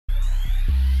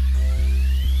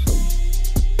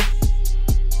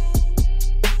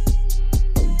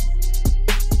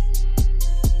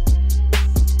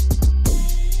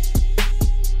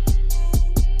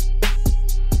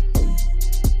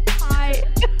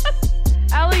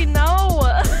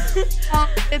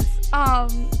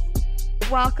Um,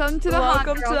 welcome to the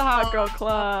Hot Girl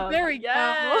Club. There we go.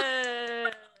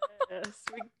 Yes,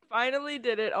 we finally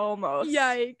did it almost.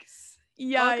 Yikes.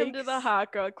 Welcome to the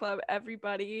Hot Girl Club,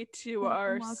 everybody, to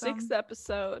our Welcome. 6th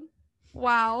episode.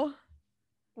 Wow.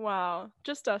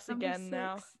 Just us Number again 6.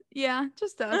 now. Yeah,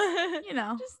 just us. You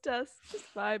know. Just us. Just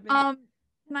vibing.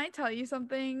 Can I tell you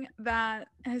something that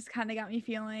has kind of got me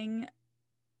feeling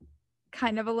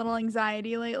kind of a little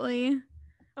anxiety lately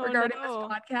regarding this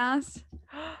podcast?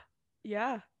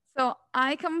 Yeah. So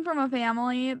I come from a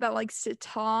family that likes to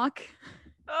talk.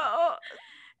 Oh.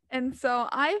 And so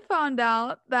I found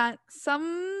out that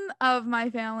some of my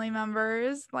family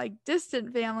members, like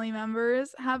distant family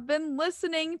members, have been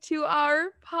listening to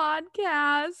our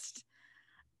podcast.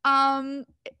 I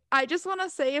just want to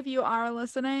say, if you are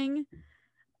listening,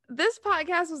 this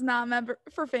podcast was not meant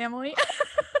for family.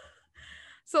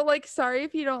 So, like, sorry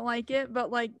if you don't like it,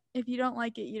 but like, if you don't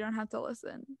like it, you don't have to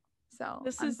listen. So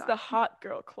this I'm is sorry. the Hot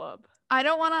Girl Club. I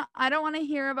don't want to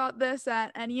hear about this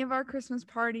at any of our Christmas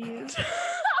parties.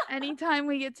 Anytime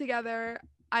we get together,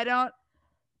 I have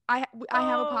a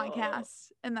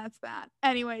podcast, and that's that.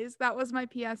 Anyways, that was my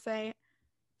PSA.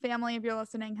 Family, if you're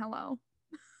listening, hello.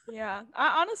 Yeah,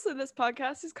 honestly, this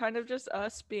podcast is kind of just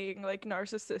us being like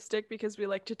narcissistic because we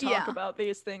like to talk about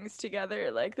these things together.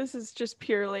 Like, this is just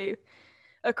purely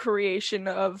a creation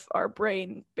of our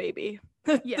brain, baby.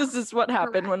 Yeah, this is what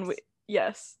happened when we.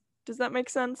 Yes. Does that make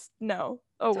sense? No.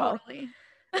 Oh, totally.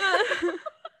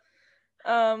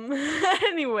 Well.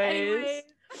 Anyways.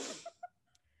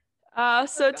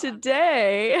 So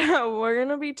today we're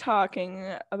gonna be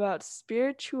talking about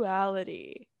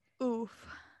spirituality. Oof.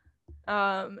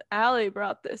 Allie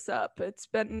brought this up. It's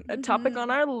been a topic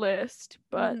on our list,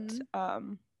 but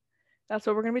that's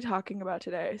what we're gonna be talking about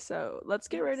today. So let's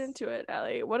get right into it,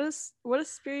 Allie. What does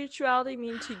spirituality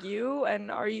mean to you, and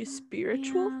are you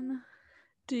spiritual? Man.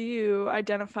 Do you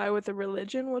identify with a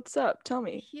religion? What's up? Tell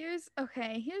me. Here's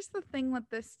the thing with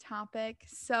this topic.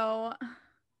 So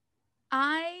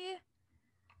I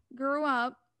grew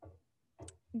up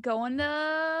going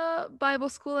to Bible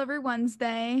school every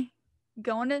Wednesday,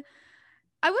 I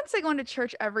wouldn't say going to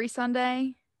church every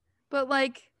Sunday, but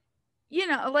like, you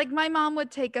know, like my mom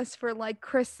would take us for like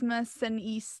Christmas and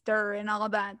Easter and all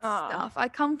that stuff. I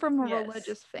come from a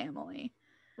religious family.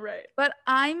 Right. But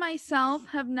I myself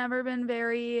have never been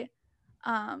very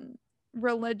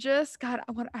religious. God,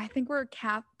 I think we're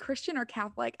Christian or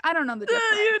Catholic. I don't know the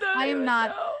difference. I am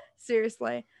not.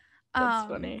 Seriously. That's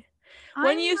funny.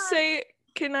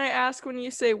 Can I ask, when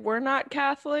you say we're not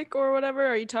Catholic or whatever,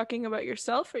 are you talking about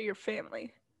yourself or your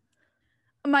family?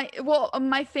 My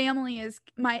family is,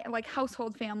 my like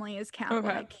household family is Catholic.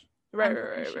 Okay.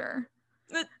 Right. Sure.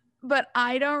 But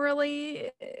I don't really,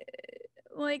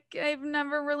 like, I've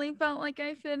never really felt like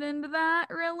I fit into that,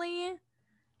 really.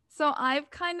 So I've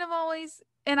kind of always,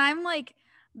 and I'm like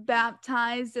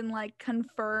baptized and like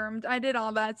confirmed. I did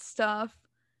all that stuff.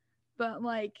 But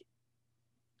like,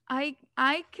 I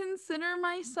consider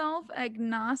myself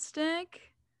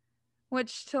agnostic,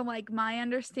 which to like my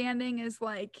understanding is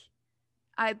like,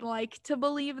 I'd like to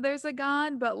believe there's a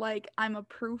God, but like I'm a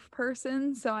proof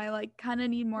person, so I like kind of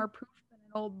need more proof than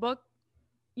an old book,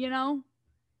 you know,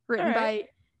 written by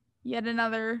yet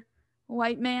another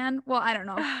white man. Well, I don't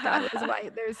know if God is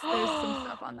white. There's some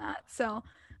stuff on that, so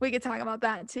we could talk about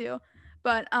that too.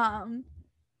 But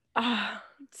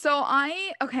so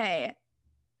I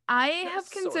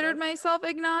have considered myself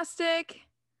agnostic,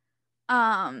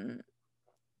 and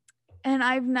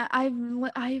I've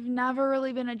never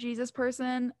really been a Jesus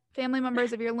person. Family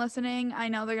members, if you're listening, I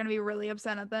know they're gonna be really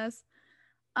upset at this,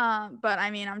 but I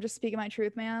mean, I'm just speaking my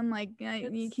truth, man. Like,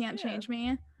 you can't change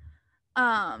me.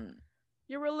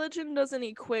 Your religion doesn't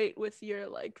equate with your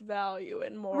like value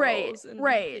and morals and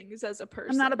things as a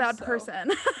person. I'm not a bad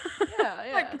person.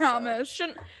 Yeah. I promise. So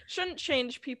shouldn't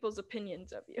change people's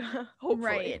opinions of you. Hopefully.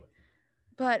 Right.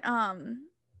 But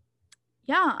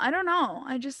yeah, I don't know.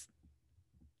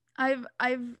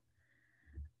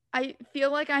 I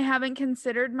feel like I haven't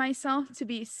considered myself to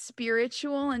be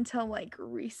spiritual until like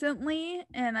recently,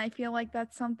 and I feel like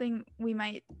that's something we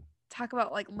might talk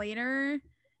about like later,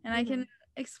 and I can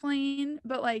explain.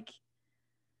 But like,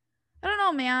 I don't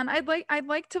know, man. I'd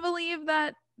like to believe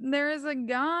that there is a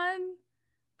God,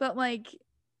 but like,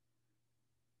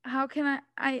 how can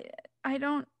I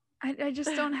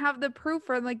just don't have the proof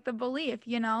or like the belief,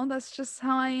 you know? That's just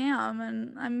how I am,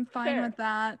 and I'm fine with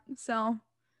that. So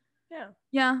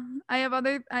yeah, I have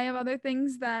other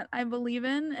things that I believe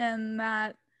in and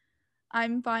that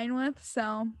I'm fine with.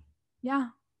 So yeah.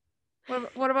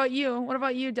 What about you? What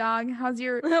about you, dog? How's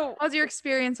your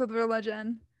experience with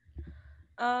religion?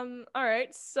 All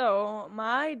right. So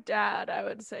my dad, I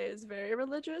would say, is very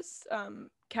religious.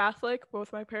 Catholic.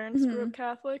 Both my parents grew up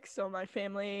Catholic, so my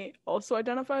family also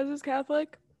identifies as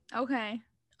Catholic. Okay.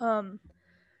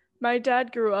 My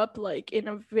dad grew up like in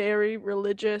a very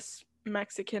religious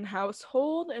Mexican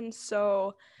household, and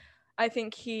so I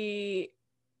think he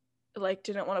like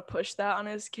didn't want to push that on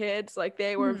his kids. Like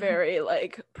they were very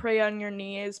like pray on your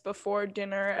knees before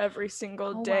dinner every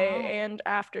single day and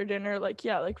after dinner, like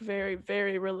yeah, like very,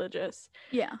 very religious.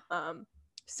 Yeah.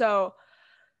 So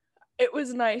it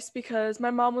was nice because my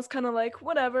mom was kind of like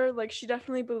whatever, like she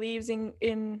definitely believes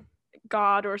in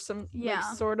God or some like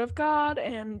sort of God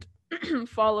and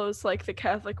follows like the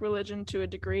Catholic religion to a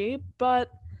degree, but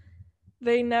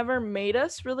they never made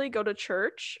us really go to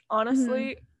church.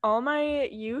 Honestly, all my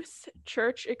youth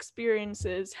church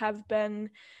experiences have been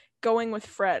going with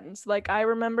friends. Like I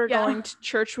remember going to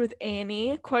church with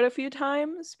Annie quite a few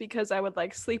times because I would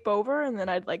like sleep over and then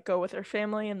I'd like go with her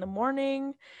family in the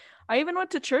morning. I even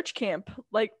went to church camp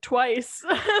like twice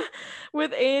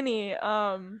with Annie.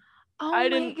 Oh my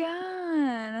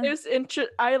god. It was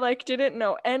I like didn't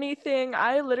know anything.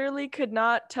 I literally could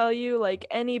not tell you like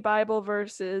any Bible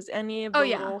verses, any of the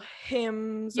little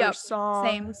hymns or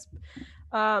songs.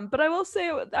 Same. But I will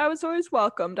say I was always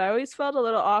welcomed. I always felt a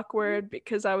little awkward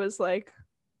because I was like,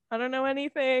 I don't know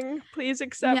anything. Please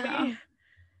accept me.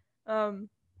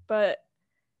 But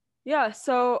yeah,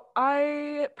 so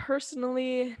I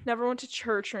personally never went to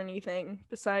church or anything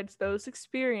besides those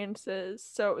experiences.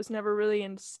 So it was never really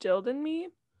instilled in me.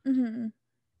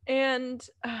 And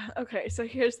okay, so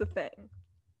here's the thing.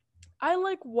 I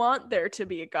like want there to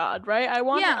be a God, right? I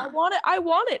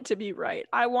want it to be right.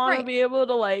 I want to be able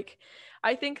to like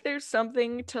I think there's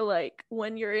something to like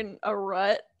when you're in a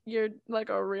rut, you're like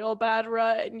a real bad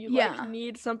rut and you like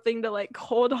need something to like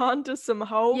hold on to some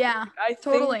hope. Yeah.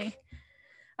 Like,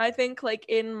 I think like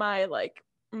in my like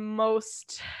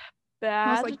most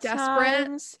bad like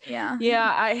times, desperate.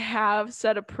 I have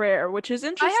said a prayer, which is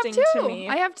interesting to me.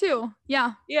 I have too.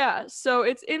 Yeah, so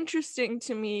it's interesting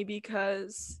to me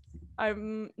because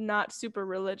I'm not super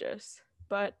religious,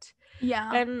 but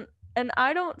and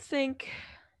I don't think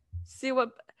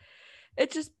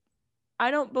I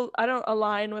don't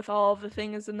align with all of the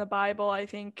things in the Bible. I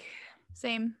think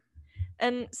same.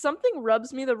 And something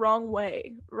rubs me the wrong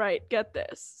way, right? Get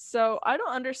this. So I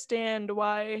don't understand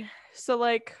why. So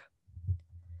like,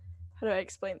 how do I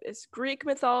explain this? Greek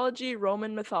mythology,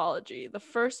 Roman mythology, the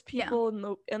first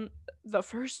people in the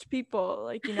first people,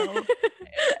 like, you know,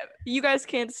 you guys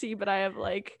can't see, but I have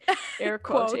like air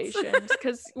quotations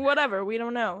because whatever, we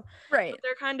don't know. Right. But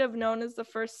they're kind of known as the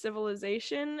first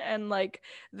civilization, and like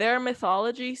their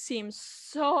mythology seems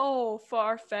so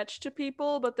far-fetched to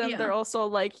people, but then they're also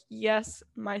like, yes,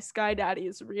 my Sky Daddy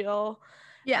is real.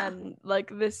 Yeah. And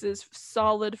like this is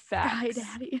solid facts. Sky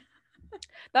Daddy.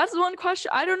 That's one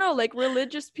question. I don't know, like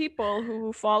religious people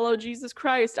who follow Jesus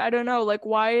Christ. I don't know, like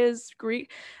why is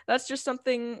Greek? That's just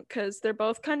something because they're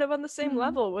both kind of on the same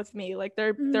level with me. Like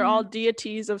they're all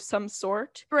deities of some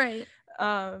sort. Right.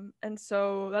 And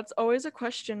so that's always a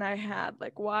question I had.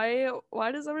 Like why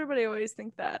does everybody always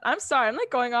think that? I'm sorry, I'm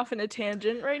like going off in a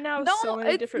tangent right now. No, so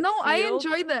many different fields, I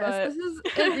enjoy this. But... This is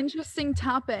an interesting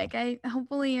topic.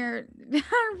 Hopefully our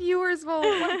viewers will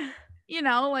you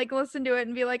know, like listen to it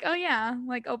and be like, oh yeah,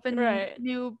 like open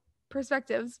new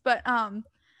perspectives. But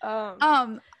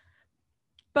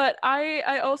but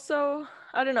I also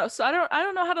I don't know. So I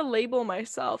don't know how to label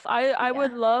myself. I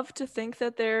would love to think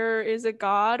that there is a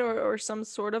God or some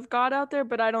sort of God out there,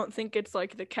 but I don't think it's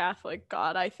like the Catholic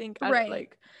God. I think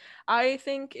I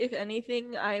think if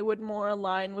anything I would more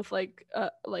align with like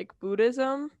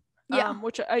Buddhism.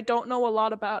 Which I don't know a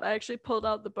lot about. I actually pulled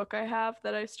out the book I have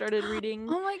that I started reading.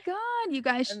 Oh my god, you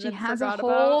guys, she has a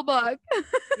whole book.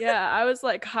 Yeah, I was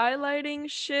like highlighting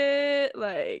shit,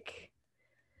 like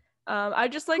I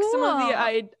just like some of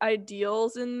the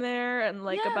ideals in there and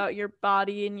like about your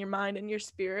body and your mind and your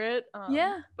spirit.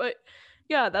 But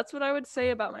yeah, that's what I would say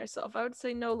about myself. I would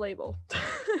say no label.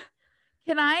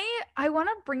 Can I want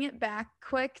to bring it back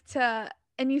quick to,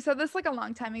 and you said this like a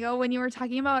long time ago when you were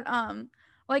talking about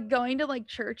like going to like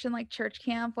church and like church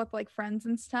camp with like friends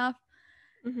and stuff.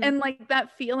 And like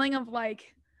that feeling of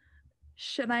like,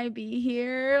 should I be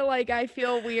here? Like I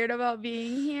feel weird about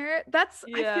being here. I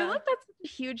feel like that's a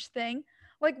huge thing.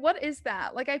 Like what is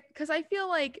that? Like because I feel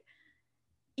like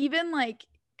even like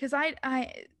because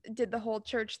I did the whole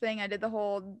church thing, I did the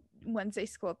whole Wednesday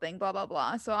school thing, blah blah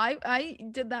blah. So I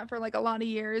did that for like a lot of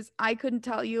years. I couldn't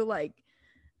tell you like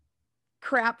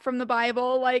crap from the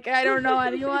Bible. Like I don't know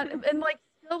anyone. And like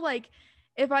still like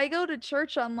if I go to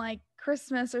church on like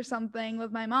Christmas or something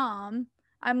with my mom,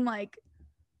 I'm like,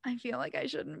 I feel like I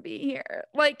shouldn't be here.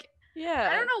 Like, yeah,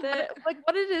 I don't know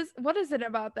what is it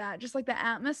about that? Just like the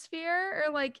atmosphere,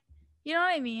 or like, you know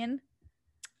what I mean?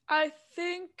 I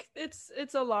think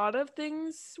it's a lot of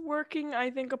things working. I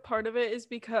think a part of it is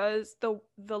because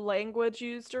the language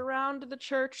used around the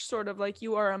church, sort of like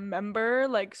you are a member,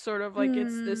 like sort of like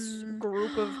it's this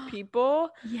group of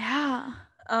people. Yeah.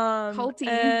 Culty.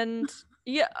 And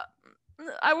yeah,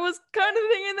 I was kind of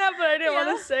thinking that, but I didn't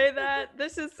want to say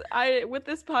that. With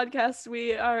this podcast,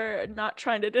 we are not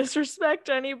trying to disrespect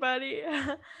anybody.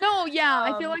 No, yeah,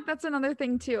 I feel like that's another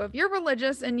thing too. If you're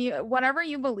religious and you whatever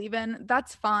you believe in,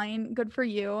 that's fine. Good for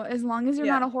you, as long as you're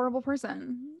not a horrible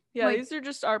person. Yeah, like, these are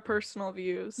just our personal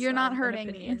views. You're not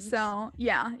hurting me, so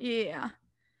yeah.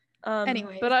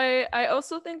 Anyway, but I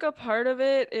also think a part of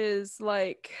it is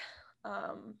like,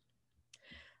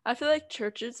 I feel like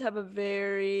churches have a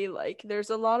very like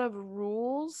there's a lot of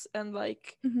rules and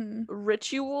like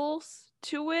rituals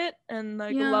to it, and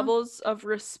like levels of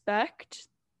respect,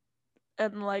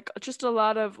 and like just a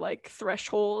lot of like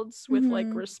thresholds with like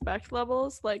respect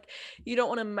levels. Like you don't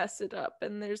want to mess it up,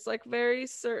 and there's like very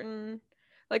certain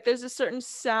like there's a certain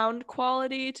sound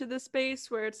quality to the space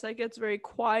where it's like it's very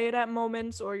quiet at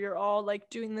moments, or you're all like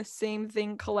doing the same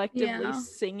thing collectively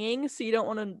singing, so you don't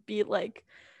want to be like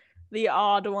the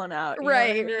odd one out. You know what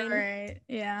I mean? Right.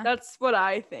 Yeah. That's what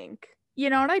I think. You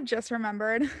know what I just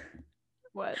remembered?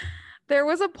 What? There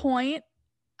was a point,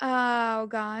 oh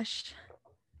gosh.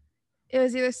 It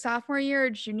was either sophomore year or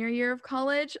junior year of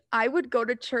college. I would go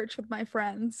to church with my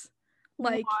friends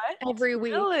like every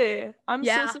week. Really? I'm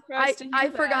so surprised to hear I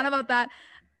forgot about that.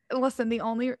 Listen, the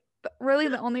only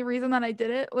reason that I did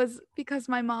it was because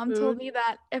my mom told me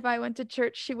that if I went to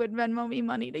church, she would Venmo me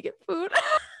money to get food.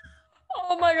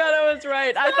 Oh my god, I was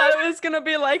right. I thought it was gonna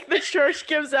be like the church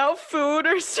gives out food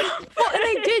or something. Well, and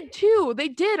they did too. They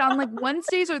did on like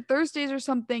Wednesdays or Thursdays or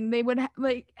something. They would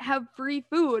have free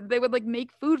food. They would like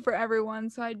make food for everyone.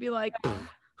 So I'd be like, I'm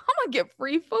gonna get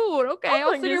free food. Okay,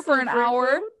 I'll sit here for an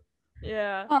hour. Food?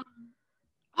 Yeah. Oh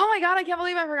my god, I can't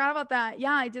believe I forgot about that.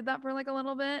 Yeah, I did that for like a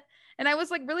little bit, and I was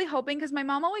like really hoping, because my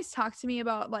mom always talks to me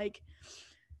about like.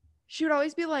 She would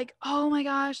always be like, oh my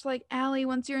gosh, like, Allie,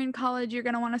 once you're in college, you're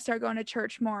going to want to start going to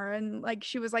church more. And like,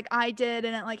 she was like, I did.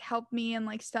 And it like helped me and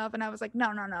like stuff. And I was like,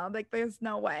 no, like, there's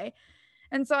no way.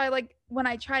 And so I like, when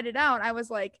I tried it out, I was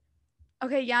like,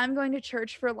 okay, yeah, I'm going to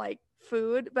church for like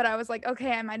food. But I was like,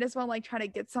 okay, I might as well like try to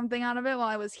get something out of it while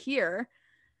I was here.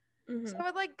 So I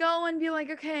would like go and be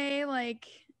like, okay, like,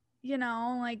 you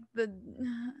know, like the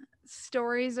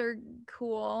stories are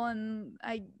cool. And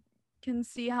I can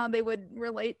see how they would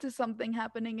relate to something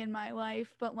happening in my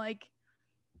life, but like,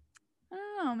 I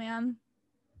don't know, man.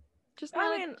 Just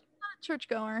not a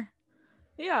churchgoer.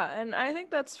 Yeah, and I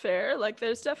think that's fair. Like,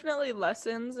 there's definitely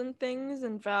lessons and things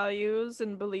and values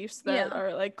and beliefs that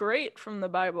are like great from the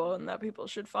Bible and that people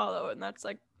should follow, and that's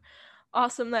like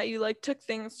awesome that you like took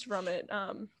things from it.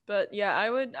 But yeah, I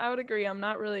would agree. I'm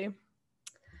not really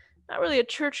a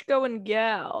church going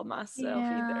gal myself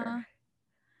either.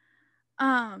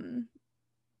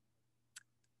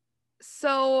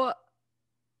 So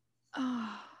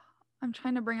I'm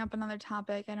trying to bring up another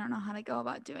topic. I don't know how to go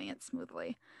about doing it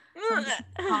smoothly. So I'm just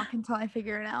gonna talk until I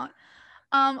figure it out.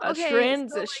 Okay.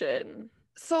 Transition.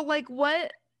 So like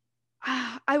what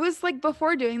I was like,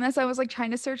 before doing this, I was like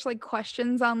trying to search like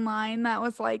questions online that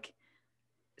was like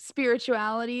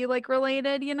spirituality like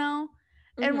related, you know?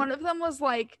 And one of them was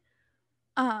like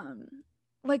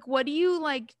what do you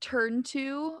like turn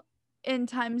to in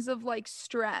times of like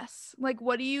stress? Like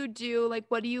what do you do? Like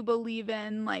what do you believe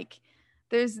in? Like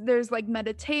there's like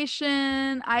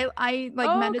meditation. I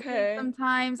like meditate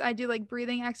sometimes. I do like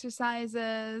breathing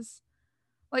exercises.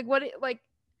 Like what like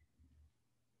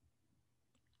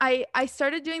I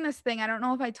started doing this thing. I don't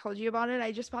know if I told you about it.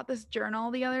 I just bought this journal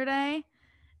the other day,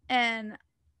 and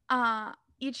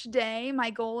each day my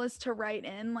goal is to write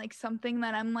in like something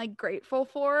that I'm like grateful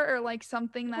for, or like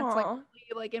something that's like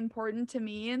really like important to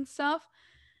me and stuff.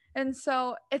 And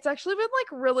so it's actually been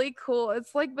like really cool.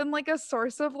 It's like been like a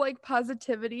source of like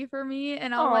positivity for me,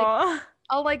 and I'll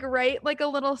like write like a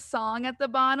little song at the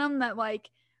bottom that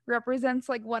like represents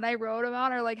like what I wrote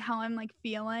about, or like how I'm like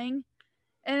feeling.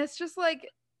 And it's just like,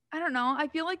 I don't know, I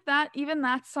feel like that even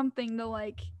that's something to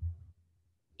like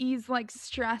ease like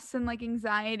stress and like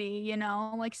anxiety, you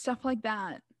know, like stuff like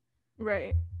that.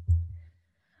 Right.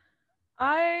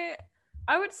 I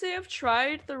would say I've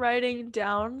tried the writing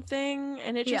down thing,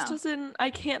 and it just doesn't, I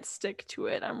can't stick to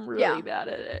it. I'm really bad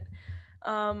at it.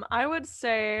 I would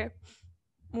say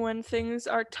when things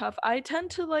are tough, I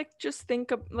tend to like just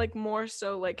think of like more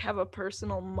so like have a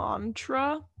personal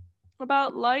mantra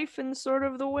about life and sort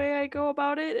of the way I go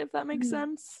about it, if that makes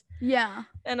sense. Yeah.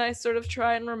 And I sort of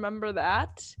try and remember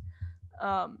that.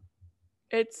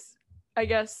 It's, I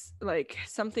guess, like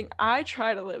something I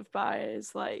try to live by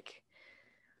is like,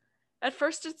 at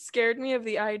first it scared me of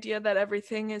the idea that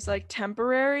everything is like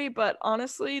temporary, but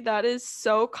honestly, that is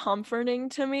so comforting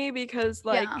to me because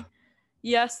like,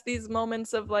 yes, these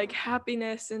moments of like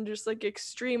happiness and just like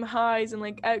extreme highs and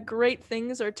like great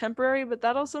things are temporary, but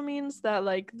that also means that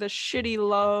like the shitty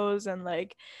lows and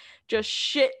like just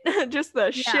shit just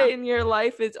the shit in your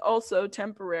life is also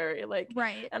temporary, like,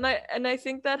 right. and I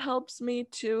think that helps me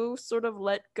to sort of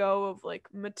let go of like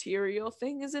material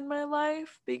things in my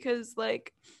life, because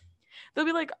like there'll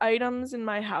be like items in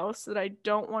my house that I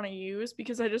don't want to use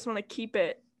because I just want to keep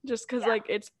it just because like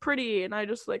it's pretty and I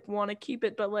just like want to keep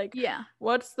it, but like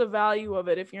what's the value of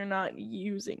it if you're not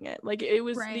using it? Like it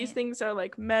was these things are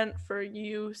like meant for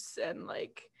use and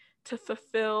like to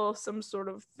fulfill some sort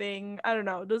of thing. I don't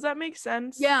know, does that make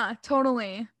sense? Yeah,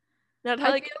 totally. I feel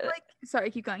like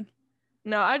sorry, keep going.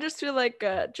 No, I just feel like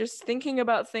just thinking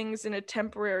about things in a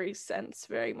temporary sense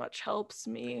very much helps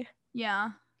me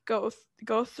go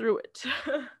through it.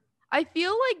 I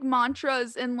feel like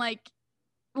mantras and like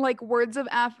words of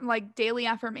like daily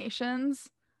affirmations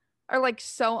are like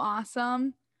so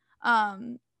awesome.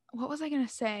 What was I gonna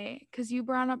say? Because you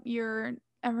brought up your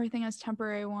everything as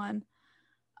temporary one.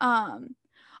 Oh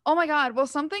my god. Well,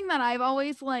 something that I've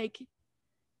always like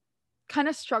kind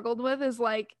of struggled with is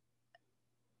like,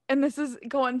 and this is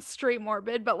going straight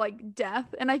morbid, but like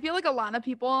death. And I feel like a lot of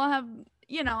people have,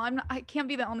 I can't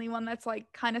be the only one that's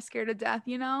like kind of scared of death,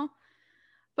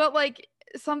 but like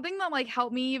something that like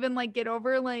helped me even like get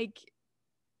over like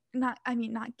not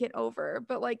get over,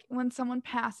 but like when someone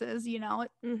passes, it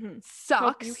sucks.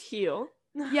 Help you heal.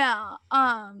 Yeah.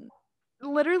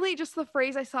 Literally just the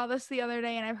phrase, I saw this the other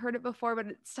day and I've heard it before, but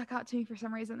it stuck out to me for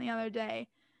some reason the other day.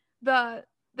 The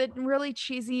really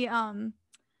cheesy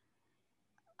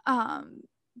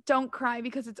don't cry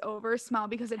because it's over, smile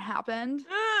because it happened.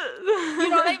 You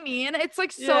know what I mean? It's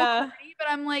like so corny, but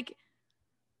I'm like,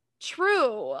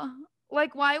 true.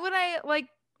 Like, why would I, like,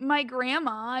 my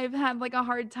grandma, I've had like a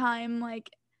hard time,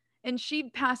 like, and she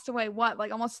passed away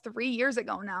like almost 3 years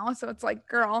ago now, so it's like,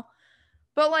 girl.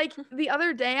 But like the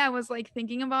other day I was like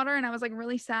thinking about her and I was like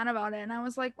really sad about it, and I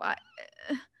was like, what?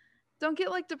 Don't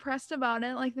get like depressed about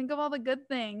it. Like, think of all the good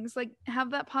things, like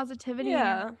have that positivity.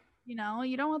 You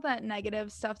don't want that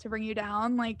negative stuff to bring you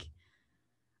down. Like,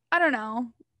 I don't know,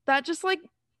 that just like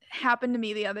happened to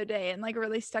me the other day and like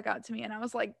really stuck out to me, and I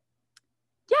was like,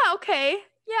 yeah, okay,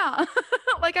 yeah.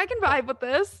 Like, I can vibe with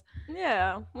this.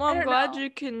 Yeah, well, I'm glad you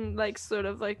can like sort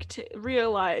of like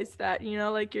realize that,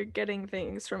 like you're getting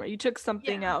things from it. You took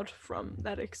something out from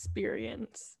that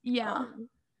experience.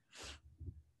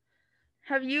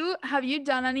 Have you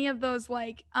done any of those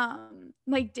like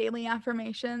daily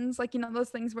affirmations, like, those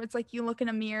things where it's like you look in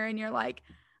a mirror and you're like,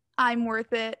 I'm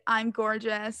worth it, I'm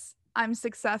gorgeous, I'm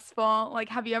successful? Like,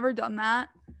 have you ever done that?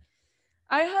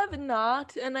 I have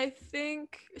not, and I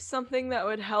think something that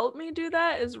would help me do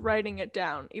that is writing it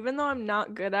down. Even though I'm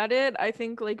not good at it, I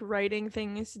think like writing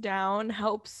things down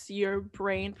helps your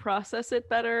brain process it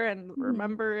better and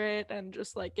remember it, and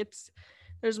just like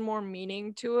there's more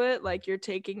meaning to it. Like, you're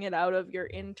taking it out of your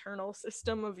internal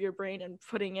system of your brain and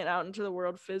putting it out into the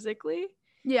world physically.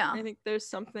 Yeah. I think there's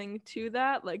something to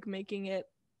that, like making it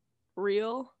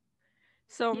real.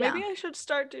 So maybe I should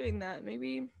start doing that.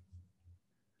 Maybe.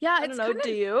 Yeah, I don't know.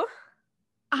 Do you?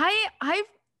 I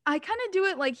kind of do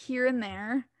it like here and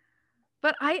there,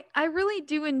 but I really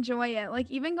do enjoy it. Like,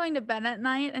 even going to bed at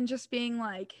night and just being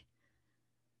like,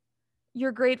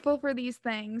 you're grateful for these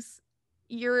things,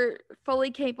 you're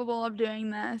fully capable of doing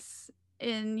this,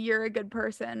 and you're a good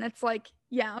person. It's like,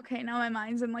 yeah, okay, now my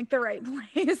mind's in like the right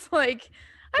place. Like,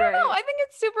 I don't know, I think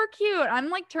it's super cute. I'm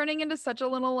like turning into such a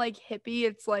little like hippie.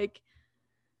 It's like,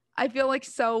 I feel like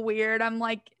so weird. I'm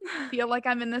like, feel like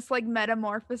I'm in this like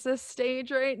metamorphosis stage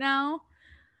right now.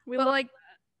 But like,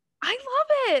 I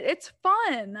love it. It's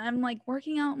fun. I'm like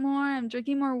working out more. I'm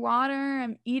drinking more water.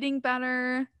 I'm eating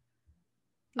better.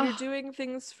 You're doing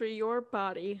things for your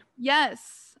body.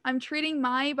 Yes. I'm treating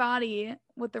my body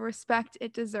with the respect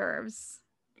it deserves.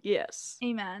 Yes.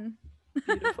 Amen.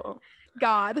 Beautiful.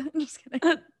 God. I'm just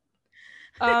kidding.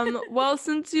 Well,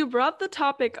 since you brought the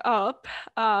topic up,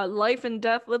 life and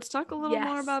death, let's talk a little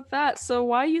more about that. So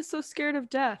why are you so scared of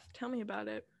death? Tell me about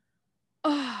it.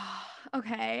 Oh,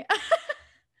 okay.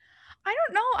 I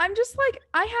don't know. I'm just like,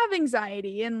 I have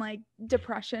anxiety and like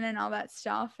depression and all that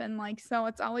stuff. And like, so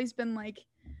it's always been like,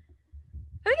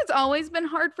 I think it's always been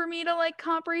hard for me to like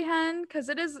comprehend, because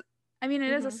it is, I mean,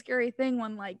 it is a scary thing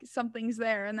when like something's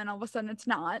there and then all of a sudden it's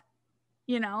not,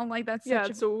 like that's such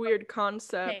it's a weird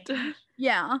concept.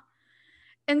 Yeah.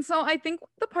 And so I think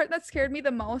the part that scared me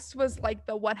the most was like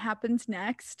the what happens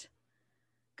next.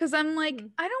 Cause I'm like,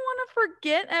 I don't want to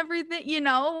forget everything,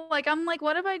 like I'm like,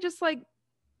 what if I just like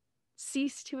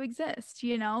cease to exist,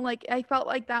 like I felt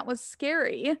like that was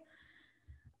scary.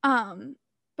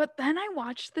 But then I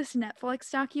watched this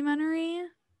Netflix documentary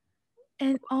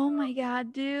and oh my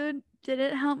God, dude, did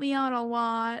it help me out a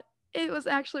lot. It was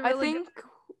actually really I think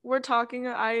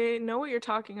I know what you're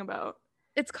talking about.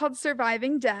 It's called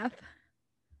Surviving Death.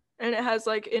 And it has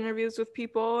like interviews with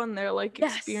people and their like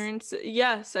experience.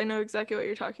 Yes, I know exactly what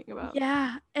you're talking about.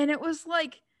 Yeah. And it was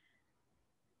like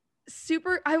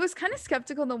I was kind of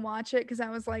skeptical to watch it because I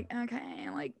was like, okay,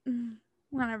 like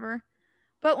whatever.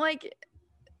 But like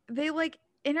they like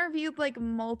interviewed like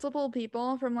multiple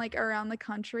people from like around the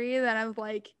country that have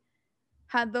like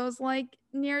had those like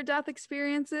near death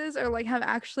experiences or like have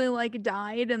actually like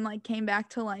died and like came back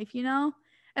to life,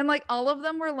 and like all of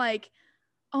them were like,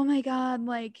 oh my God,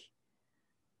 like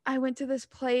I went to this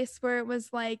place where it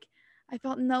was like I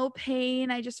felt no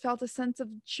pain. I just felt a sense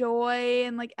of joy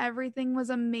and like everything was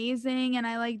amazing and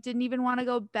I like didn't even want to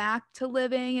go back to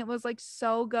living. It was like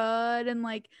so good and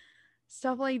like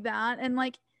stuff like that. And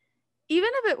like even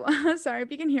if it was sorry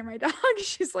if you can hear my dog,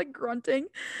 she's like grunting.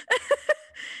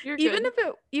 You're even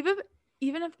good.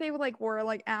 even if they like were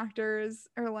like actors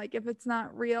or like if it's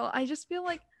not real, I just feel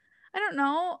like I don't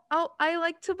know. I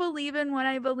like to believe in what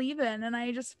I believe in. And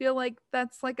I just feel like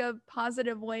that's like a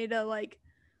positive way to like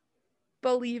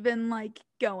believe in like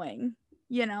going,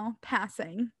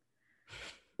 passing.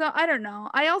 So I don't know.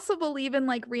 I also believe in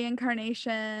like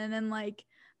reincarnation and like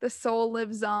the soul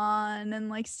lives on and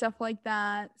like stuff like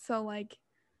that. So like,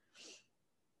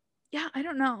 yeah, I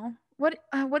don't know.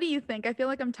 What do you think? I feel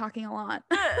like I'm talking a lot.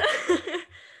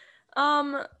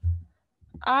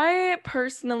 I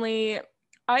personally,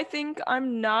 I think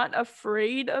I'm not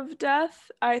afraid of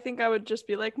death. I think I would just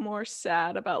be like more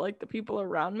sad about like the people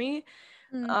around me.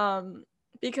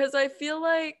 Because I feel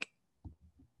like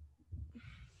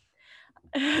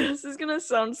this is gonna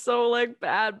sound so like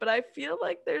bad, but I feel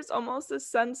like there's almost a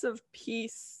sense of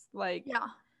peace like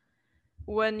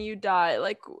when you die.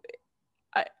 Like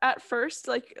at first,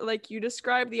 like you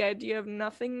described, the idea of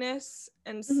nothingness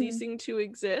and ceasing to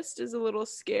exist is a little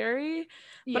scary,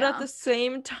 but at the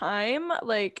same time,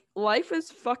 like life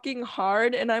is fucking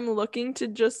hard and I'm looking to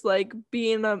just like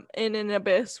be in an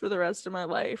abyss for the rest of my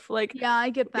life. Like I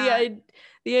get that.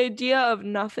 The idea of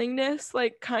nothingness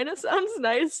like kind of sounds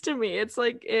nice to me. It's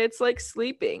like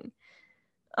sleeping.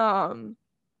 I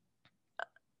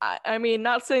mean,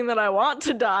 not saying that I want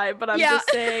to die, but I'm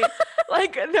just saying,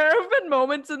 like, there have been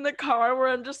moments in the car where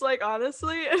I'm just like,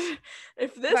 honestly,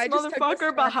 if this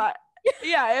motherfucker behind,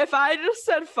 if I just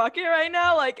said fuck it right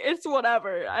now, like, it's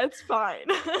whatever, it's fine.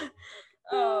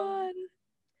 God.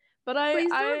 But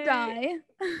Please don't die.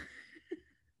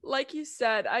 Like you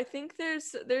said, I think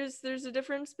there's a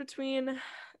difference between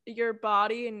your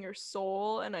body and your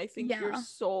soul, and I think your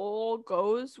soul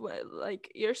goes with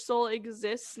like your soul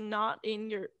exists not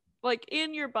in your like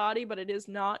in your body, but it is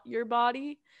not your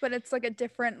body, but it's like a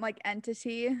different like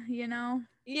entity,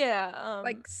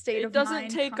 like state of mind. It doesn't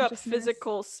take up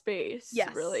physical space,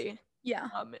 really. Yeah.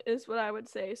 Is what I would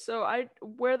say. So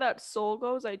where that soul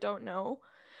goes, I don't know.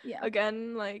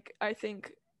 Again, like I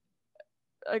think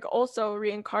like also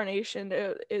reincarnation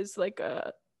is like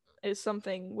is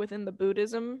something within the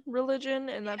Buddhism religion,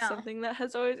 and that's something that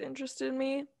has always interested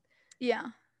me.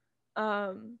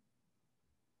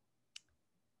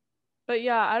 But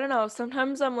yeah, I don't know,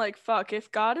 sometimes I'm like, fuck,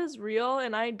 if God is real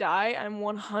and I die, I'm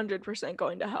 100%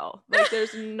 going to hell. Like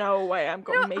there's no way I'm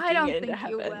making it into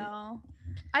heaven. You will.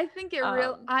 I think it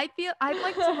I'd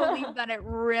like to believe that it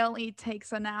really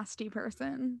takes a nasty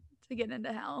person to get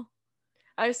into hell.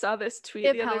 I saw this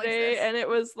tweet the other day and it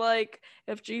was like,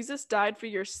 if Jesus died for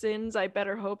your sins, I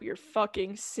better hope you're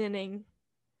fucking sinning.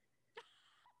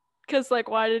 Because like,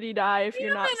 why did he die if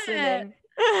you're not sinning?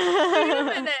 Wait a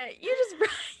minute. You just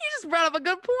brought up a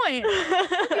good point.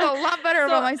 I feel a lot better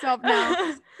about myself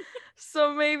now.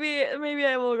 So maybe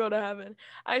I will go to heaven.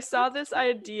 I saw this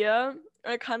idea.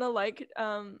 I kind of like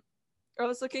I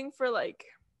was looking for like,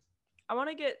 I want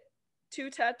to get 2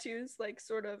 tattoos like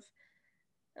sort of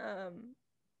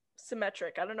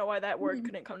symmetric. I don't know why that word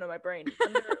couldn't come to my brain.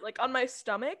 Under, like on my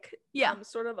stomach,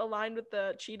 sort of aligned with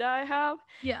the cheetah I have.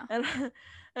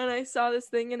 And I saw this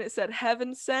thing and it said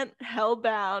heaven sent, hell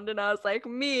bound, and I was like,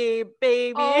 me,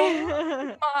 baby.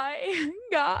 Oh my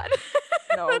God.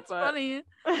 No, that's funny.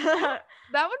 That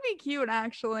would be cute,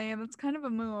 actually. That's kind of a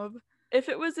move. if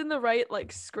it was in the right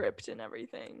like script and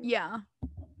everything. Yeah.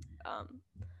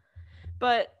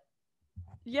 But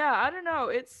yeah, I don't know.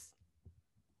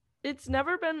 It's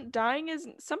never been, dying is,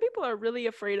 some people are really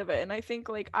afraid of it, and I think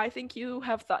you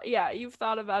have thought, you've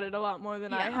thought about it a lot more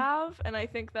than I have, and I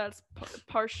think that's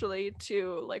partially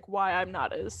to like why I'm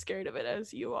not as scared of it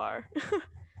as you are.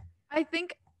 I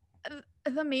think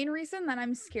the main reason that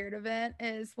I'm scared of it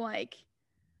is like,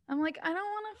 I'm like, I don't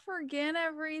want to forget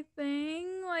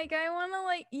everything. Like, I want to,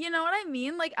 like, you know what I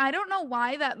mean? Like, I don't know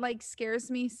why that like scares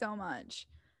me so much.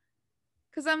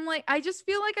 Cause I'm like, I just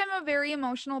feel like I'm a very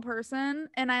emotional person,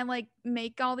 and I like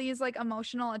make all these like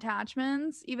emotional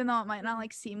attachments, even though it might not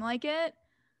like seem like it.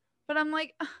 But I'm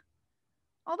like,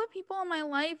 all the people in my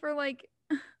life are like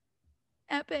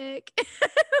epic.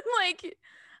 Like,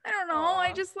 I don't know. Aww.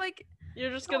 I just like,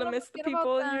 you're just gonna miss the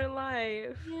people in your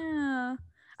life. Yeah.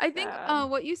 I think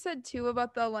what you said too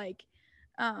about the like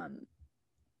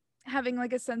having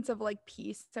like a sense of like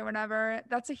peace or whatever,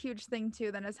 that's a huge thing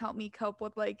too that has helped me cope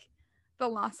with like the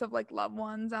loss of like loved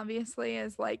ones, obviously,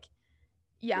 is like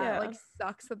it like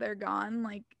sucks that they're gone,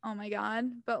 like, oh my god,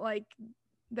 but like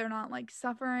they're not like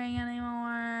suffering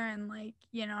anymore, and like,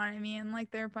 you know what I mean,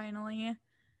 like they're finally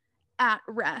at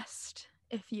rest,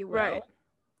 if you will. Right.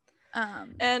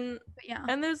 And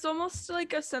there's almost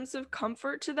like a sense of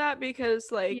comfort to that, because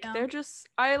like they're just,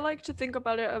 I like to think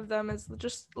about it of them as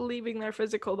just leaving their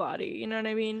physical body, you know what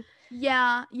I mean?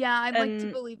 I'd like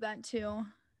to believe that too.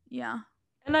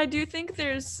 And I do think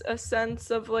there's a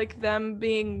sense of like them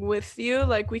being with you.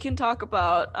 Like we can talk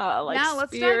about like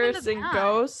spirits and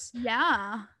ghosts.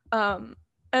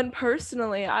 And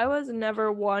personally, I was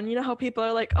never one, you know how people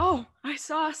are like, oh, I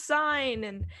saw a sign,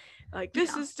 and like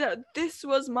this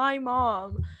was my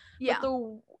mom. But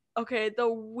the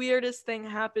weirdest thing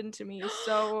happened to me.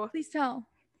 So please tell.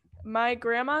 My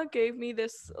grandma gave me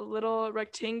this little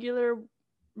rectangular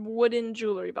wooden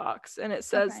jewelry box, and it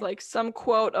says like some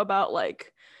quote about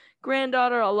like,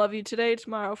 granddaughter, I'll love you today,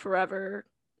 tomorrow, forever,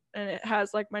 and it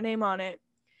has like my name on it.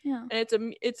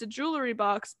 And it's a jewelry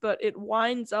box, but it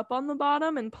winds up on the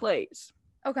bottom and plays.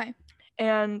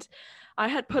 And I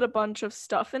had put a bunch of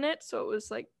stuff in it, so it was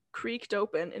like creaked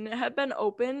open, and it had been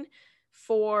open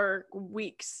for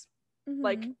weeks.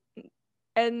 Like,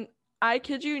 and I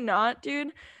kid you not,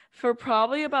 dude, for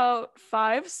probably about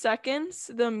 5 seconds,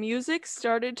 the music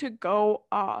started to go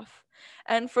off.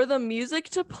 And for the music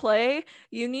to play,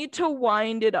 you need to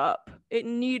wind it up. It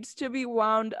needs to be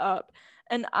wound up.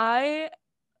 And I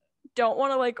don't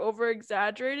want to like over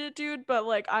exaggerate it, dude, but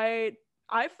like I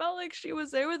felt like she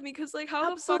was there with me, because like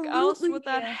how the fuck else would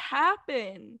that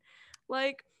happen?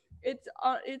 Like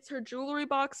it's her jewelry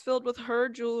box filled with her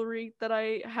jewelry that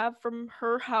I have from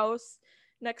her house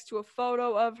next to a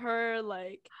photo of her.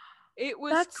 Like it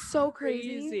was so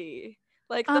crazy.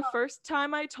 Like the first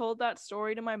time I told that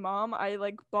story to my mom, I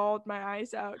like bawled my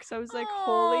eyes out, because I was like,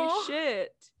 holy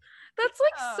shit, that's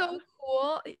like so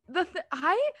cool.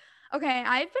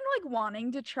 I've been like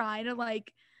wanting to try to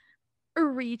like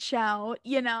reach out,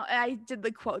 you know, I did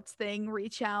the quotes thing,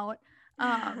 reach out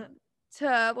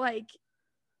to like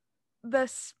the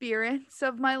spirits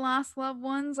of my lost loved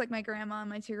ones, like my grandma and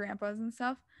my 2 grandpas and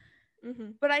stuff.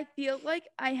 But I feel like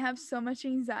I have so much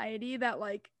anxiety that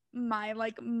like my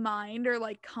like mind or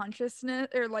like consciousness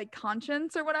or like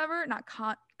conscience or whatever, not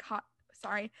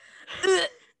sorry,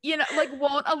 you know, like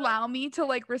won't allow me to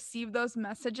like receive those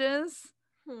messages.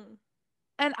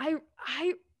 And I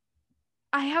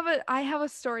have a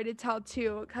story to tell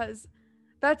too, because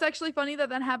that's actually funny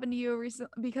that happened to you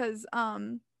recently, because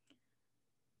I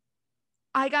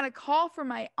got a call from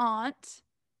my aunt,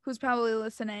 who's probably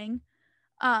listening,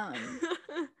 like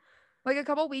a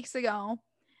couple weeks ago.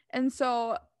 And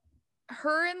so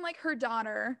her and like her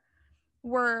daughter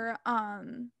were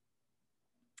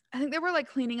I think they were like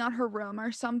cleaning out her room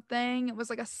or something. It was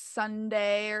like a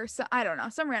Sunday or so, I don't know,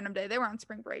 some random day. They were on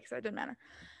spring break, so it didn't matter.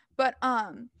 But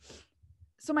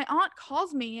so my aunt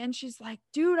calls me and she's like,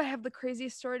 dude, I have the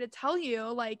craziest story to tell you.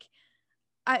 Like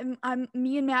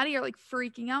me and Maddie are like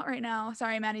freaking out right now.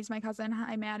 Sorry, Maddie's my cousin.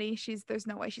 Hi, Maddie. There's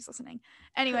no way she's listening.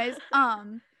 Anyways,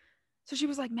 so she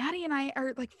was like, Maddie and I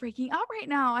are like freaking out right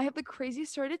now. I have the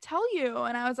craziest story to tell you.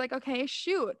 And I was like, okay,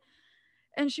 shoot.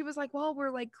 And she was like, well, we're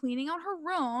like cleaning out her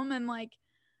room, and like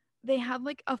they had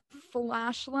like a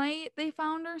flashlight they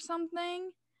found or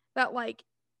something that like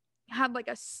had like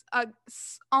a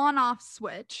on-off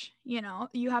switch. You know,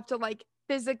 you have to like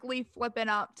physically flip it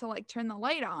up to like turn the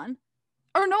light on.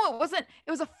 Or no, it wasn't.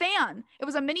 It was a fan. It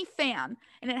was a mini fan,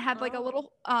 and it had like a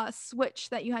little switch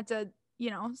that you had to, you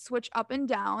know, switch up and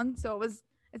down. So it's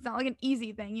not like an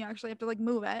easy thing. You actually have to like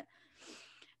move it.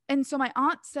 And so my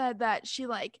aunt said that she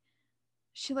like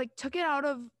she like took it out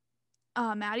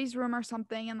of Maddie's room or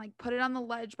something and like put it on the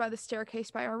ledge by the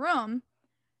staircase by our room.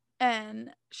 And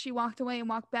she walked away and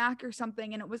walked back or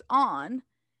something, and it was on.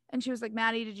 And she was like,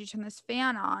 Maddie, did you turn this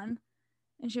fan on?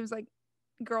 And she was like,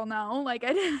 girl, no, like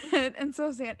I did. And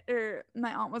so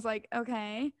my aunt was like,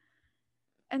 okay.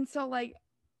 And so like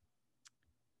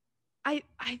I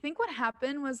think what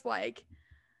happened was like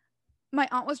my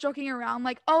aunt was joking around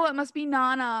like, oh, it must be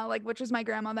Nana, like, which was my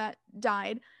grandma that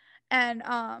died. And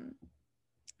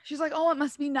she's like, oh, it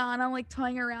must be Nana, like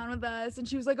toying around with us. And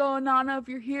she was like, oh, Nana, if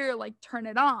you're here, like turn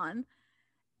it on.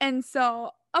 And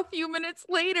so a few minutes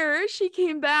later, she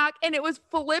came back and it was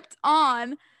flipped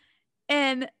on.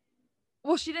 And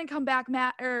well, she didn't come back.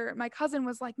 My cousin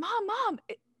was like, Mom,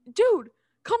 dude,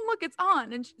 come look, it's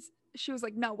on. And she was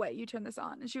like, no way, you turn this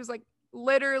on. And she was like,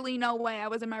 literally no way. I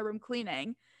was in my room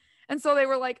cleaning. And so they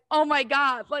were like, oh my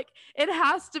God, like it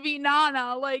has to be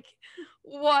Nana. Like,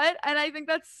 what? And I think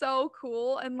that's so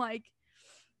cool. And like,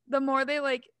 the more they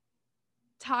like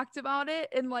talked about it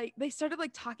and like they started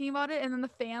like talking about it, and then the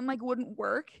fan like wouldn't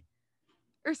work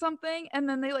or something, and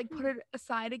then they like put it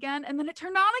aside again, and then it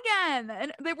turned on again,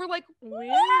 and they were like,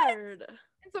 weird.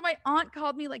 And so my aunt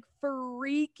called me like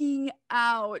freaking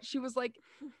out. She was like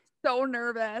so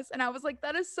nervous, and I was like,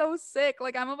 that is so sick.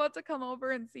 Like I'm about to come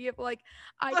over and see if like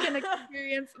I can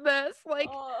experience this. Like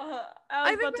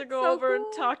I was about to go over and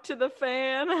talk to the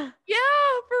fan. Yeah,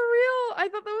 for real. I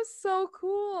thought that was so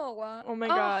cool. Oh my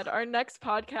God, our next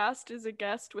podcast is a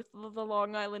guest with the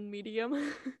Long Island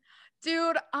Medium.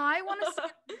 Dude, I want to see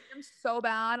a medium so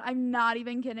bad. I'm not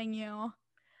even kidding you.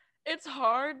 It's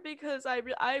hard because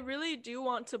I really do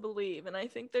want to believe, and I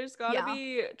think there's got to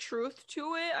be truth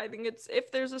to it. I think it's,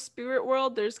 if there's a spirit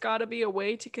world, there's got to be a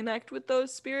way to connect with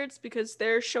those spirits because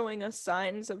they're showing us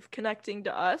signs of connecting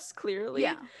to us clearly.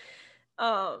 Yeah.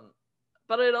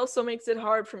 But it also makes it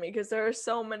hard for me because there are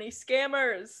so many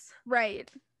scammers.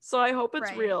 Right. So I hope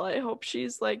it's real. I hope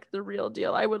she's like the real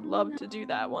deal. I would love to do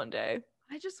that one day.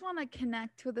 I just want to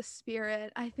connect with a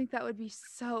spirit. I think that would be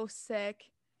so sick.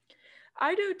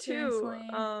 I do too.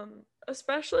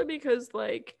 Especially because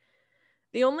like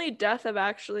the only death I've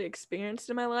actually experienced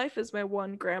in my life is my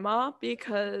one grandma,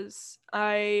 because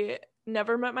I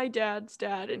never met my dad's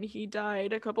dad and he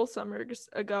died a couple summers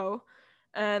ago.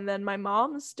 And then my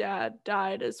mom's dad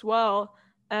died as well,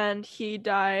 and he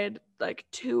died like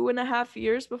 2.5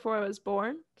 years before I was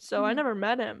born. So I never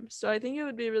met him. So I think it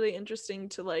would be really interesting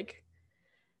to like,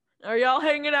 are y'all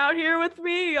hanging out here with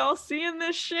me? Y'all seeing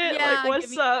this shit? Yeah, like,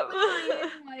 what's up?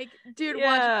 Like, dude,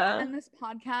 watch in this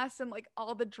podcast and like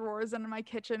all the drawers in my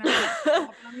kitchen are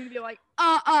I'm gonna be like,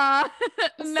 no.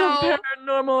 Some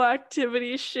paranormal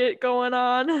activity shit going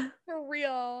on. For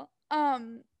real.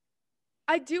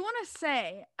 I do want to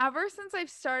say, ever since I've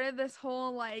started this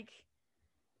whole like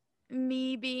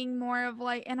me being more of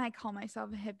like, and I call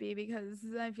myself a hippie because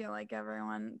I feel like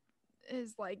everyone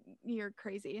is like, you're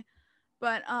crazy.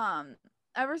 But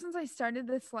ever since I started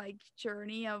this like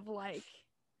journey of like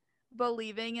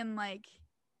believing in like,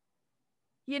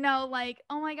 you know, like,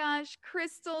 oh my gosh,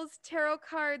 crystals, tarot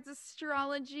cards,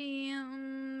 astrology,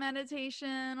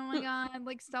 meditation, oh my God,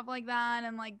 like stuff like that,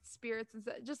 and like spirits and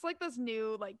stuff, just like this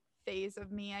new like phase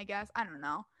of me, I guess. I don't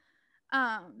know.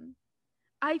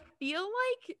 I feel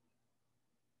like,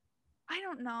 I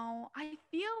don't know. I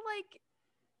feel like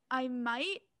I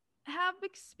might have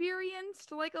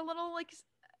experienced like a little like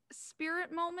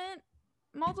spirit moment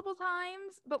multiple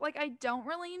times, but like I don't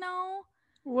really know.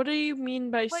 What do you mean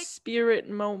by like, spirit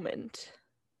moment?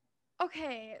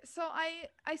 Okay, so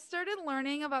I started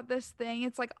learning about this thing.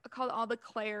 It's like called all the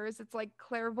clairs. It's like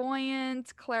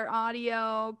clairvoyant,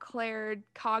 clairaudio,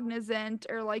 claircognizant,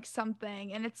 or like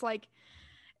something. And it's like,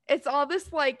 it's all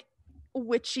this like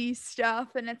witchy stuff.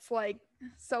 And it's like,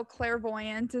 so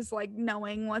clairvoyant is like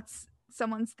knowing what's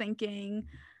someone's thinking.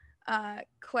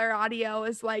 Clairaudio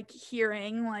is like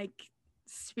hearing like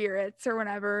spirits or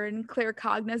whatever, and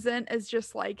claircognizant is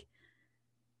just like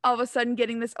all of a sudden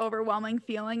getting this overwhelming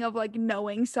feeling of like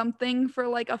knowing something for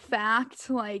like a fact,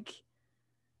 like.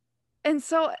 And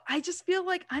so I just feel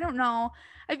like, I don't know,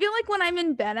 I feel like when I'm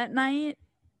in bed at night,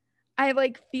 I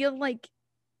like feel like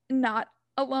not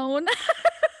alone.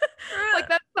 Like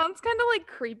that sounds kind of like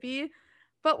creepy,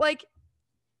 but like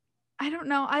I don't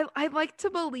know, I like to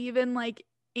believe in like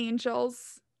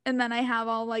angels, and then I have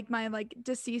all like my like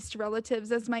deceased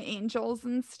relatives as my angels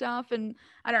and stuff, and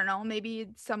I don't know, maybe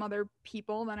some other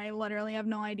people that I literally have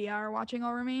no idea are watching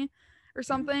over me or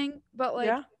something, but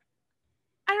like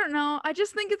I don't know, I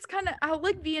just think it's kind of, I'll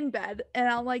like be in bed and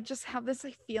I'll like just have this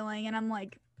like feeling, and I'm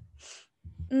like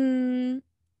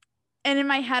And in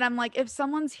my head, I'm like, if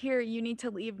someone's here, you need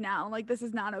to leave now. Like, this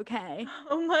is not okay.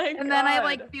 Oh my God. And then I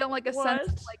like feel like a sense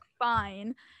of like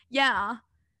fine. Yeah.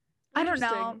 I don't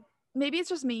know. Maybe it's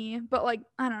just me, but like,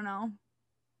 I don't know.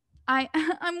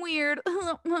 I'm weird.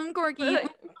 I'm quirky.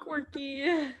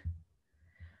 Quirky.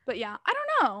 But yeah, I don't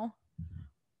know.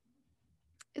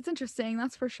 It's interesting,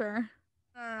 that's for sure.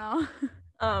 I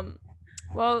don't know.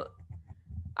 Well,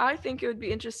 I think it would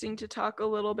be interesting to talk a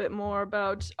little bit more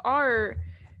about our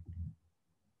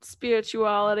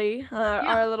spirituality,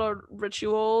 our little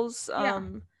rituals.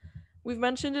 We've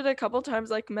mentioned it a couple times,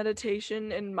 like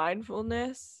meditation and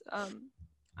mindfulness.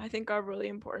 I think are really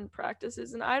important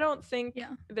practices, and I don't think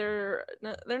they're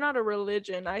not a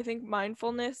religion. I think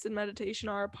mindfulness and meditation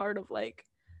are a part of like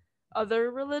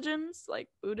other religions, like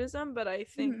Buddhism, but I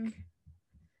think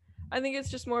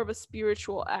it's just more of a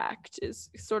spiritual act, is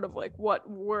sort of like what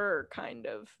we're kind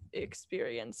of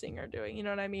experiencing or doing. You know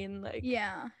what I mean? Like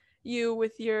you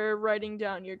with your writing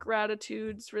down your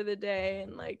gratitudes for the day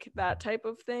and like that type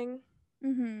of thing.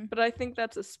 But I think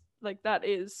that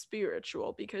is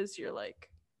spiritual because you're like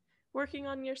working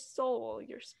on your soul,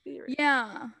 your spirit,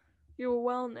 your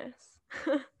wellness.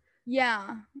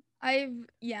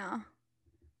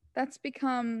 That's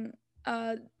become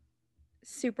a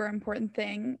super important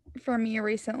thing for me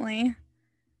recently.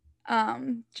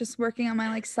 Just working on my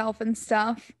like self and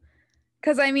stuff,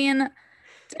 because I mean,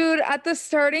 dude, at the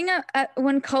starting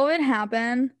when COVID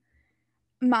happened,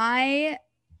 I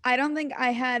don't think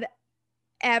I had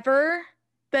ever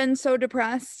been so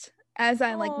depressed as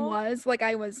I like was. Like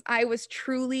I was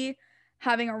truly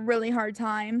having a really hard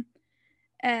time,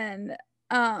 and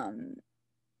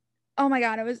oh my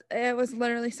God, it was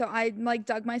literally, so I like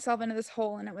dug myself into this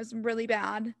hole and it was really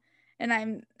bad, and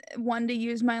I'm one to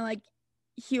use my like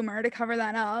humor to cover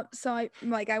that up. So I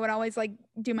would always like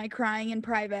do my crying in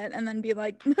private and then be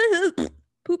like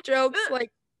poop jokes,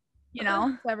 like, you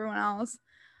know, to everyone else.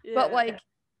 But like,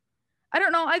 I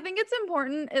don't know, I think it's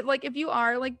important, like if you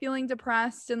are like feeling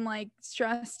depressed and like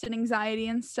stressed and anxiety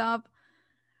and stuff,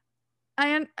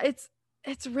 and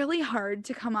it's really hard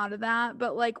to come out of that,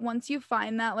 but like once you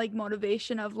find that like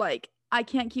motivation of like, I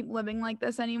can't keep living like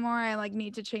this anymore, I like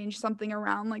need to change something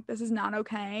around, like this is not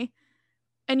okay,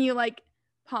 and you like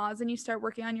pause and you start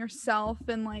working on yourself,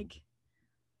 and like,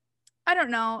 I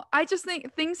don't know, I just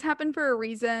think things happen for a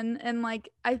reason, and like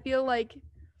I feel like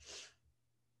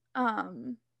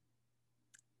the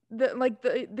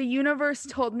universe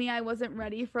told me I wasn't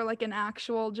ready for like an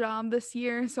actual job this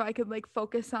year, so I could like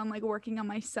focus on like working on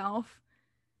myself.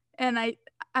 And I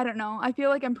don't know, I feel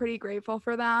like I'm pretty grateful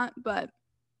for that, but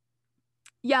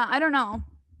yeah, I don't know,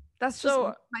 that's just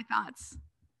my thoughts.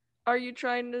 Are you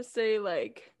trying to say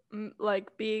like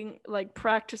being like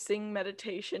practicing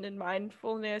meditation and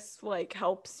mindfulness like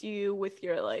helps you with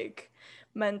your like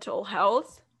mental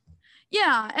health?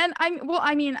 Yeah, and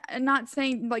I mean, not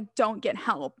saying like don't get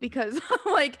help, because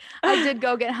like I did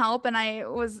go get help and I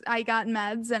got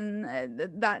meds and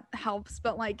that helps,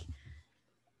 but like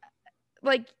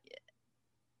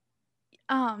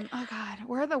oh God,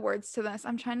 where are the words to this?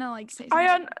 I'm trying to like say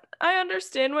something. I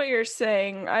understand what you're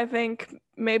saying. I think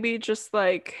maybe just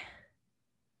like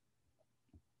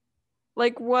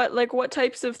what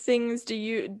types of things do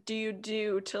you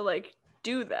do to like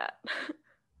do that?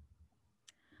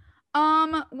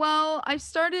 Well, I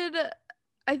started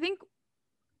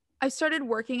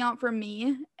working out for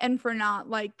me and for not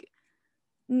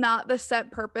the set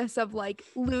purpose of like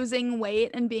losing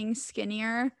weight and being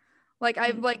skinnier. Like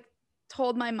I've like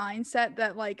told my mindset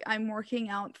that like I'm working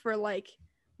out for like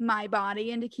my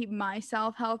body and to keep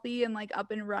myself healthy and like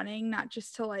up and running, not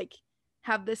just to like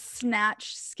have this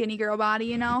snatched skinny girl body,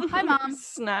 you know. Hi Mom.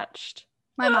 Snatched.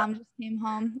 My mom just came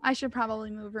home. I should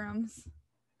probably move rooms.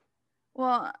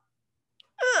 Well,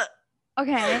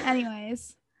 okay,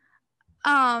 anyways.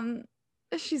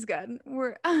 She's good.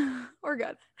 We're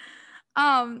good.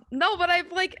 No, but I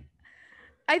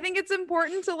think it's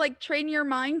important to like train your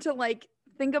mind to like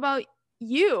think about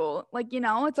you. Like, you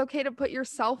know, it's okay to put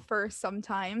yourself first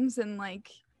sometimes, and like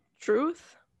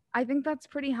truth. I think that's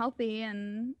pretty healthy,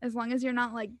 and as long as you're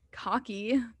not like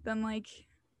cocky, then like,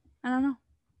 I don't know.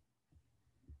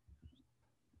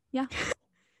 Yeah.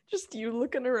 Just you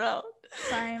looking around.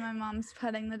 Sorry, my mom's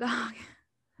petting the dog.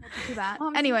 Do that.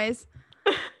 Anyways,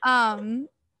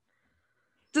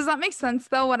 does that make sense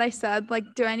though, what I said? Like,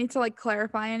 do I need to like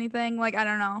clarify anything? Like, I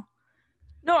don't know.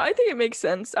 No, I think it makes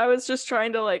sense. I was just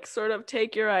trying to like sort of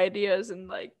take your ideas and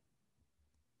like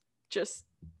just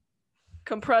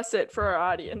compress it for our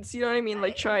audience. You know what I mean?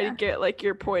 Like try to get like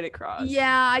your point across.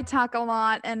 Yeah, I talk a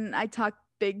lot and I talk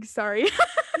big. Sorry.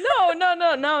 No,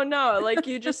 No. Like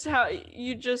you just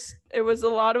it was a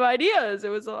lot of ideas. It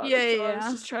was a lot. Yeah, so yeah. I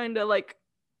was just trying to like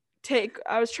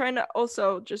I was trying to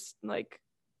also just like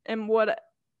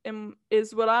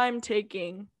is what I'm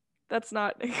taking. That's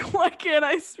not why can't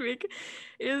I speak?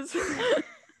 Is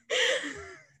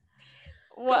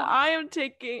what I am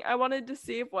taking. I wanted to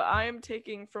see if what I am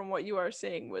taking from what you are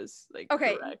saying was like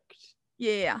correct.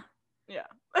 Yeah.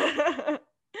 Oh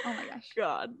my gosh.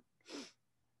 God.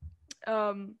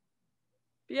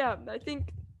 Yeah, I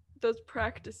think those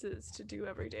practices to do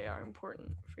every day are important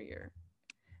for your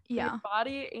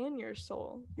body and your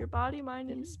soul, your body,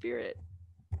 mind, and spirit.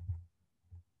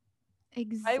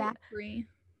 Exactly.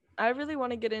 I really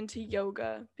want to get into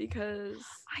yoga because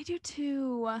I do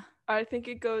too. I think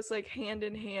it goes like hand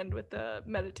in hand with the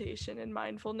meditation and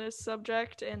mindfulness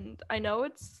subject, and I know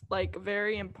it's like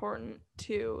very important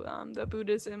to the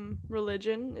Buddhism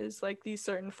religion is like these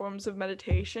certain forms of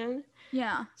meditation.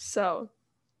 Yeah. So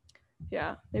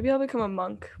yeah, maybe I'll become a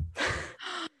monk.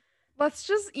 Let's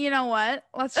just, you know what?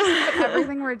 Let's just quit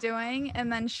everything we're doing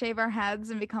and then shave our heads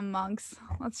and become monks.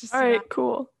 Let's just. All right,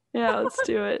 cool. Yeah, let's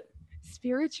do it.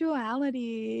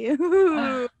 Spirituality.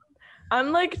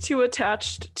 I'm like too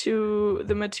attached to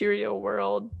the material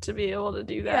world to be able to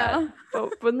do that. Yeah.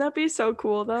 But wouldn't that be so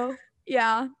cool though?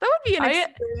 Yeah, that would be an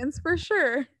experience for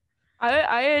sure.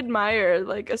 I admire,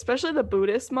 like, especially the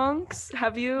Buddhist monks.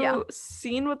 Have you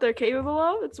seen what they're capable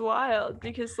of? It's wild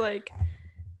because like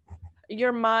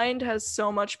your mind has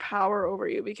so much power over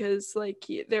you because like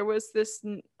there was this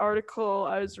article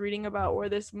I was reading about where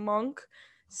this monk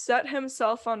set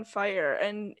himself on fire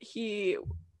and he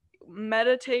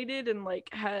meditated and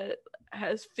like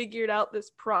has figured out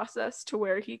this process to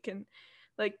where he can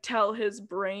like tell his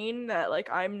brain that like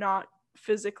I'm not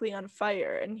physically on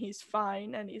fire and he's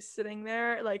fine and he's sitting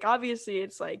there. Like obviously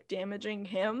it's like damaging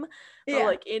him, but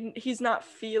like he's not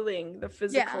feeling the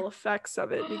physical effects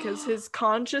of it because his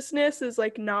consciousness is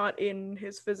like not in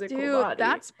his physical body.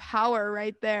 That's power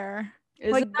right there.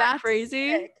 Isn't like that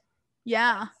crazy? Sick.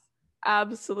 Yeah.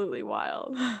 Absolutely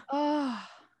wild. Oh.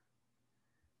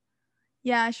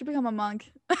 Yeah, I should become a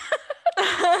monk. All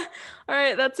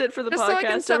right, that's it for the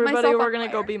podcast. So everybody, we're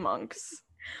gonna go be monks.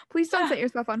 Please don't set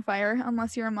yourself on fire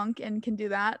unless you're a monk and can do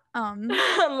that.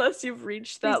 Unless you've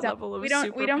reached that level of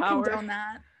superpower. We don't condone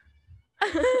that.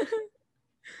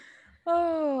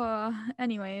 Oh,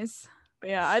 anyways. But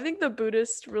yeah, I think the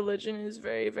Buddhist religion is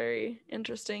very, very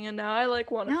interesting. And now I like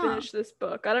want to finish this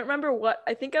book. I don't remember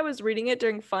I think I was reading it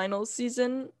during finals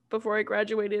season before I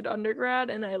graduated undergrad,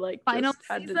 and I like just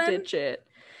had to ditch it.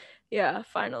 Yeah,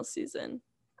 final season.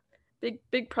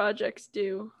 Big projects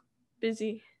due.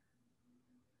 Busy.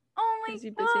 Oh my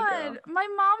God. My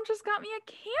mom just got me a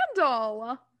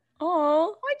candle.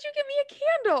 Oh. Why'd you give me a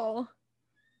candle?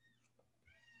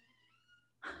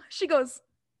 She goes,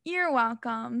 "You're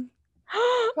welcome."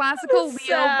 Classical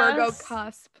Leo Virgo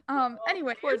cusp.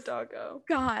 Anyway. Poor doggo.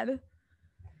 God.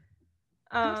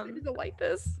 I'm excited to light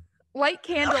this. Light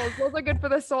candles. Those are good for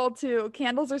the soul too.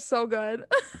 Candles are so good.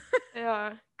 They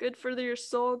are. Good for your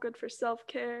soul, good for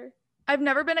self-care. I've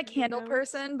never been a candle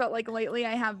person, but like lately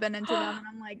I have been into them and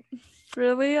I'm like,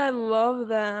 really? I love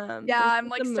them. Yeah, I'm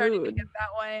like starting to get that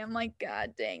way. I'm like,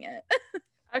 God dang it.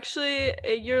 Actually,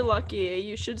 you're lucky.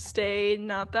 You should stay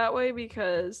not that way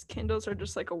because candles are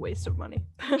just like a waste of money.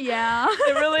 Yeah.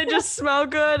 They really just smell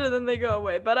good and then they go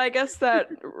away. But I guess that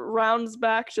rounds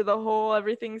back to the whole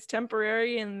everything's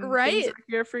temporary and things are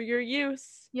here for your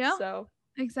use. Yeah. So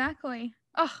exactly.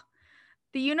 Oh,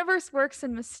 the universe works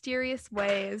in mysterious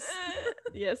ways.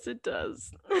 Yes, it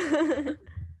does.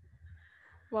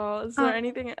 Well, is there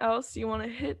anything else you want to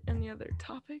hit? Any other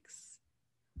topics?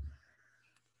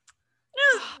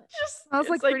 I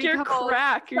was like you're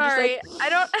crack. You're sorry. Just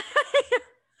like...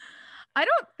 I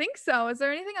don't think so. Is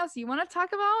there anything else you want to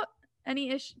talk about?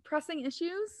 Any pressing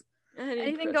issues?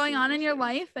 Anything going on in your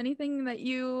life? Anything that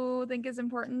you think is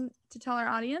important to tell our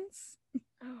audience?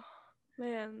 Oh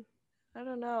man, I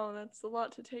don't know. That's a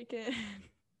lot to take in.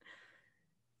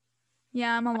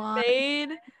 Yeah, I'm a lot. I made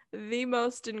the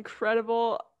most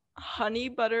incredible honey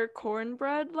butter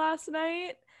cornbread last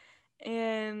night.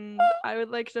 And I would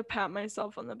like to pat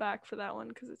myself on the back for that one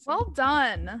because it's well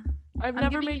done. I've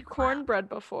never made cornbread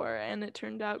before and it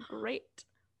turned out great.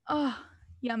 Oh,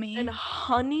 yummy. And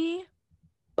honey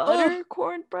butter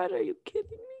cornbread, are you kidding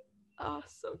me? Oh,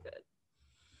 so good.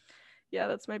 Yeah,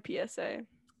 that's my PSA.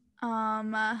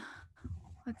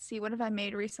 Let's see, what have I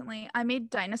made recently? I made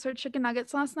dinosaur chicken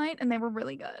nuggets last night and they were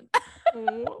really good.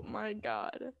 Oh my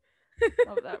God.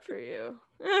 Love that for you.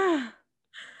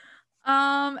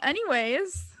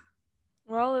 Anyways.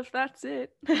 Well, if that's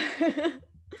it.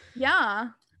 Yeah.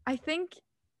 I think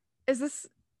Is this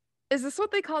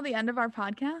what they call the end of our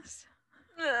podcast?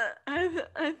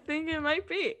 I think it might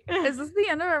be. Is this the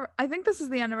end of our? I think this is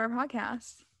the end of our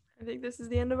podcast. I think this is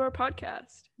the end of our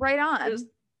podcast. Right on.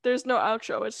 There's no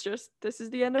outro. It's just this is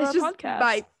the end of our podcast.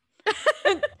 Bye.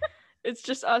 It's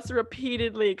just us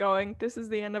repeatedly going, this is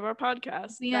the end of our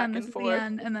podcast. The end, this is the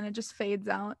end, and then it just fades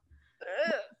out.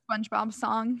 SpongeBob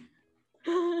song.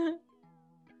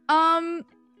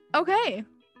 Okay.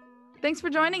 Thanks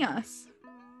for joining us.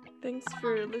 Thanks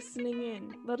for listening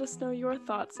in. Let us know your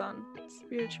thoughts on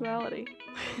spirituality.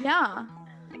 Yeah.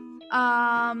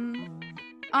 On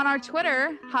our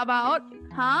Twitter, how about,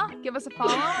 give us a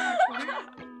follow on our Twitter.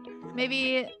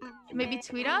 Maybe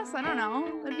tweet us. I don't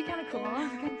know. That'd be kind of cool.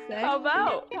 Kind of sick. How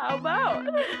about?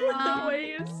 The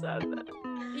way you said that.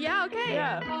 Yeah. Okay.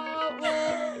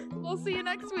 Yeah. We'll see you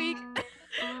next week.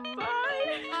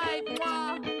 Bye. Bye.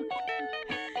 Mwah.